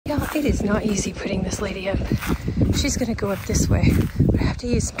It is not easy putting this lady up. She's gonna go up this way. I have to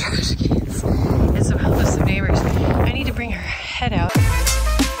use some trash cans and some help with some neighbors. I need to bring her head out.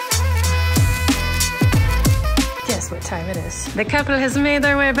 Guess what time it is? The couple has made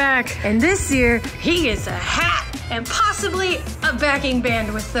their way back. And this year, he gets a hat and possibly a backing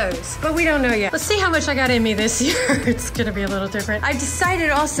band with those. But we don't know yet. Let's see how much I got in me this year. It's gonna be a little different. I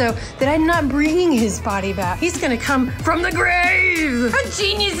decided also that I'm not bringing his body back. He's gonna come from the grave. How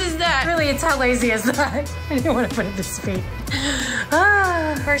genius is that? Really, it's how lazy is that? I didn't want to put it this speed.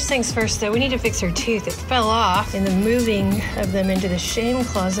 First things first though, we need to fix her tooth. It fell off in the moving of them into the shame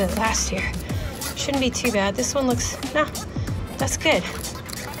closet last year. Shouldn't be too bad. This one looks, no, that's good.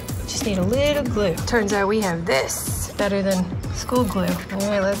 Just need a little glue. Turns out we have this. Better than school glue. All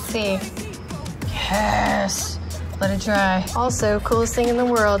right, let's see. Yes, let it dry. Also, coolest thing in the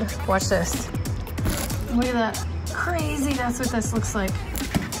world, watch this. Look at that, crazy, that's what this looks like.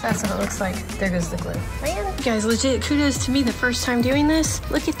 That's what it looks like. There goes the glue. Man, guys, legit, kudos to me the first time doing this.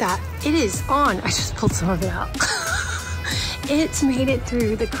 Look at that, it is on. I just pulled some of it out. It's made it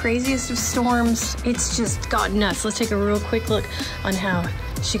through the craziest of storms. It's just got nuts. Let's take a real quick look on how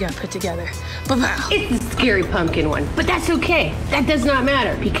she got put together. Ba-pow. It's the scary pumpkin one, but that's okay. That does not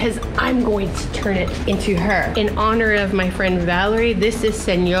matter because I'm going to turn it into her. In honor of my friend Valerie, this is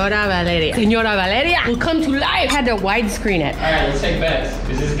Senora Valeria. Senora Valeria will come to life. I had to widescreen it. All right, let's take bets.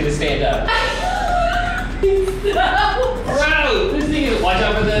 Is this gonna stand up? Bro, this thing is, watch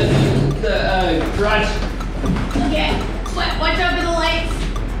out for the garage. Okay, watch out for the lights.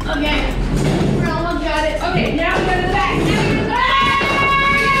 Okay, we're almost got it. Okay, now we go to the back. Now we go to the back.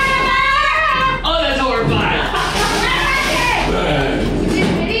 Oh, that's horrifying.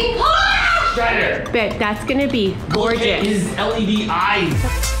 Strider. Bet that's gonna be gorgeous. Look at his LED eyes.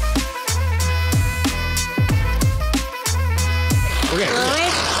 Okay.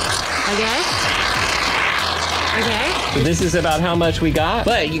 Okay. So this is about how much we got,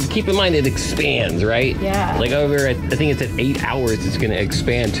 but you keep in mind it expands, right? Yeah. Like over at, I think it's at 8 hours, it's gonna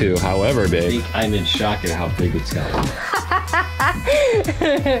expand to however big. I'm in shock at how big it's gotten.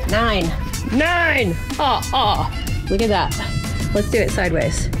 9. Oh, look at that. Let's do it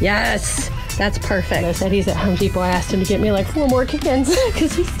sideways. Yes, that's perfect. I said he's at Home Depot. I asked him to get me like 4 more cans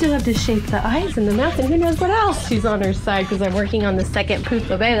because we still have to shape the eyes and the mouth and who knows what else. She's on her side because I'm working on the second poof.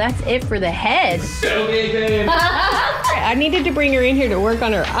 But babe, that's it for the head. So big, babe. I needed to bring her in here to work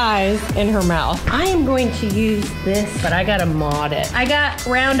on her eyes and her mouth. I am going to use this, but I gotta mod it. I got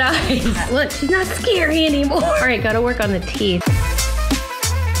round eyes. Look, she's not scary anymore. All right, gotta work on the teeth.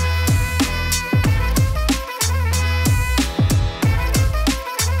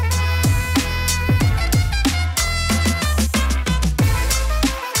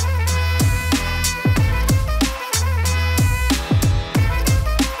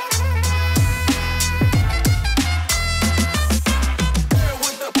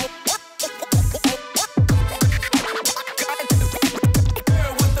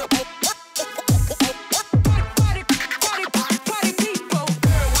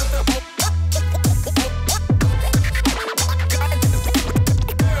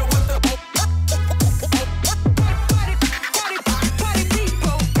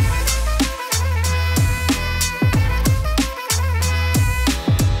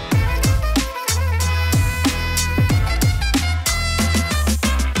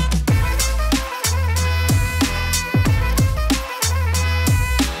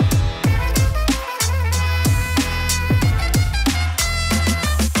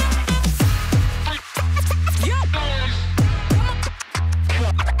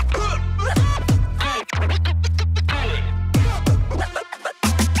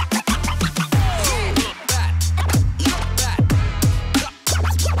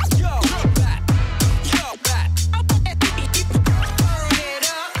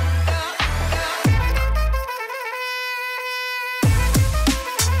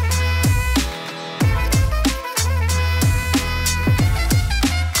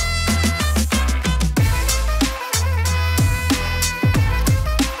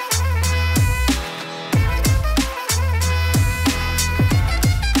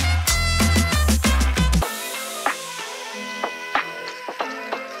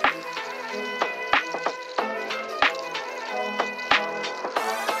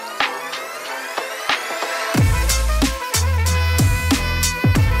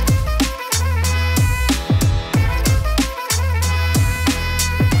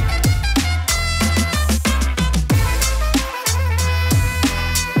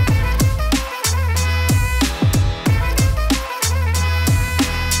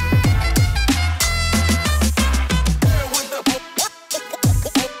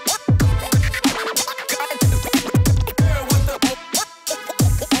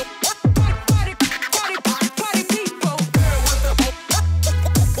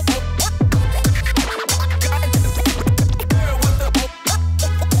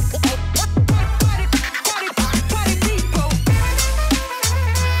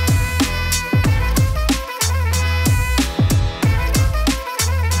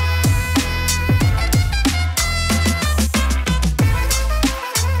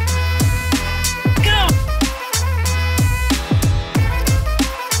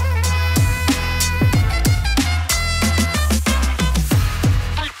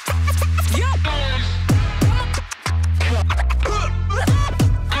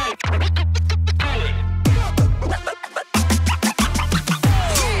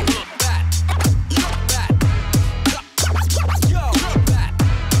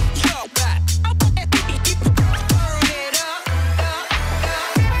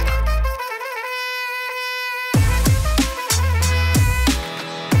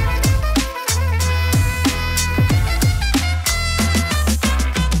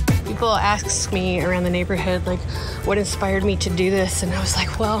 asks me around the neighborhood, like, what inspired me to do this? And I was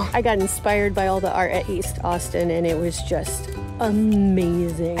like, well, I got inspired by all the art at East Austin, and it was just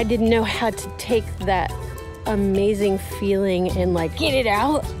amazing. I didn't know how to take that amazing feeling and like get it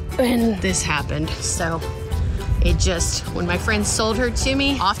out, and this happened. So it just, when my friend sold her to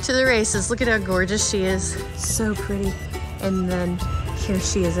me, off to the races. Look at how gorgeous she is. So pretty. And then here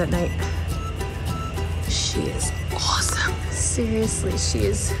she is at night. She is awesome. Seriously, she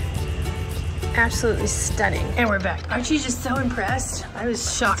is absolutely stunning. And we're back. Aren't you just so impressed? I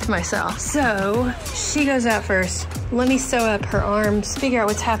was shocked myself. So she goes out first. Let me sew up her arms, figure out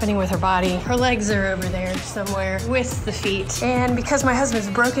what's happening with her body. Her legs are over there somewhere with the feet. And because my husband's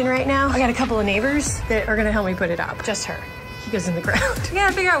broken right now, I got a couple of neighbors that are gonna help me put it up. Just her. He goes in the ground. I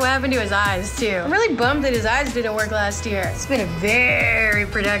gotta figure out what happened to his eyes too. I'm really bummed that his eyes didn't work last year. It's been a very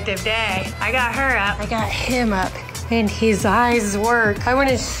productive day. I got her up, I got him up, and his eyes work. I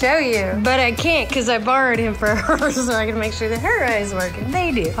wanna show you, but I can't because I borrowed him for her, so I can make sure that her eyes work, and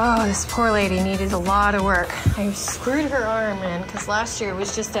they do. Oh, this poor lady needed a lot of work. I screwed her arm in because last year it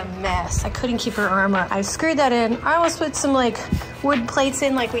was just a mess. I couldn't keep her arm up. I screwed that in. I almost put some like wood plates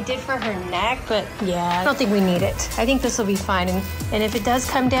in like we did for her neck, but yeah, I don't think we need it. I think this will be fine, and if it does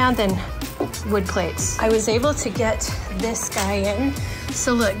come down, then wood plates. I was able to get this guy in.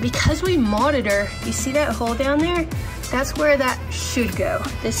 So look, because we modded her, you see that hole down there? That's where that should go.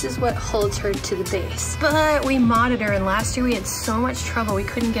 This is what holds her to the base. But we modded her, and last year we had so much trouble. We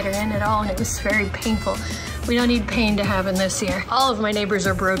couldn't get her in at all, and it was very painful. We don't need pain to happen this year. All of my neighbors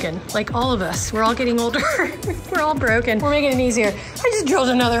are broken. Like all of us. We're all getting older. We're all broken. We're making it easier. I just drilled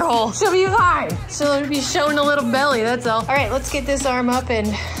another hole. She'll be fine. She'll be showing a little belly, that's all. All right, let's get this arm up, and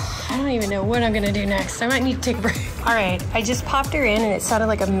I don't even know what I'm gonna do next. I might need to take a break. All right, I just popped her in and it sounded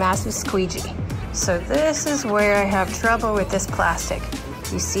like a massive squeegee. So this is where I have trouble with this plastic.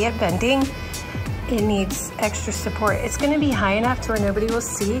 You see it bending? It needs extra support. It's gonna be high enough to where nobody will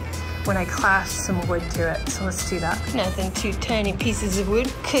see when I clasp some wood to it. So let's do that. Nothing two tiny pieces of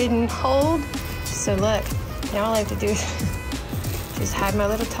wood couldn't hold. So look, now all I have to do is just hide my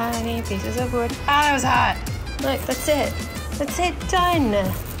little tiny pieces of wood. Ah, that was hot. Look, that's it. That's it, done.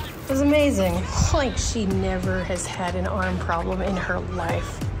 It was amazing. Like she never has had an arm problem in her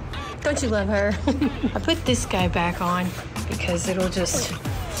life. Don't you love her? I put this guy back on because it'll just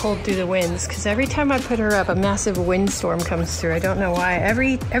hold through the winds, because every time I put her up, a massive windstorm comes through. I don't know why.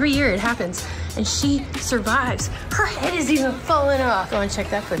 Every year it happens, and she survives. Her head is even falling off. Go and check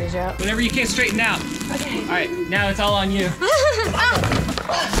that footage out. Whenever you can't straighten out. Okay. All right, now it's all on you.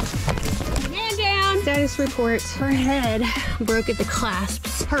 Man down. Status report. Her head broke at the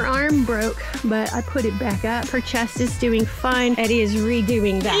clasps. Her arm broke, but I put it back up. Her chest is doing fine. Eddie is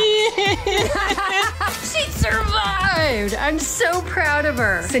redoing that. She survived. I'm so proud of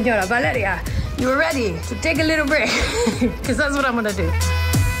her. Senora Valeria, you were ready to take a little break, because that's what I'm gonna do.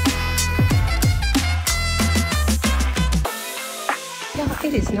 Now,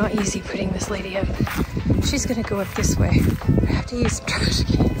 it is not easy putting this lady up. She's gonna go up this way. I have to use some trash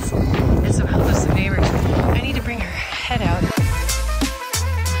cans and some help of some neighbors. I need to bring her head out.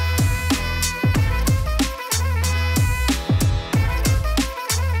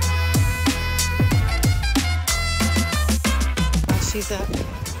 She's up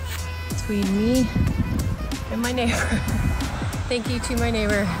between me and my neighbor. Thank you to my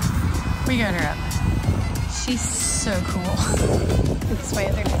neighbor. We got her up. She's so cool. It's my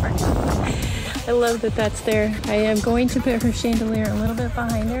other neighbor. I love that that's there. I am going to put her chandelier a little bit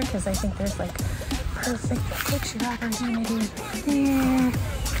behind her because I think there's like perfect picture opportunity right there.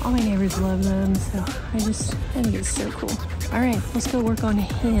 All my neighbors love them, so I think it's so cool. All right, let's go work on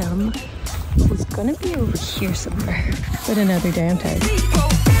him. He's gonna be over here somewhere. But another day, I'm tired.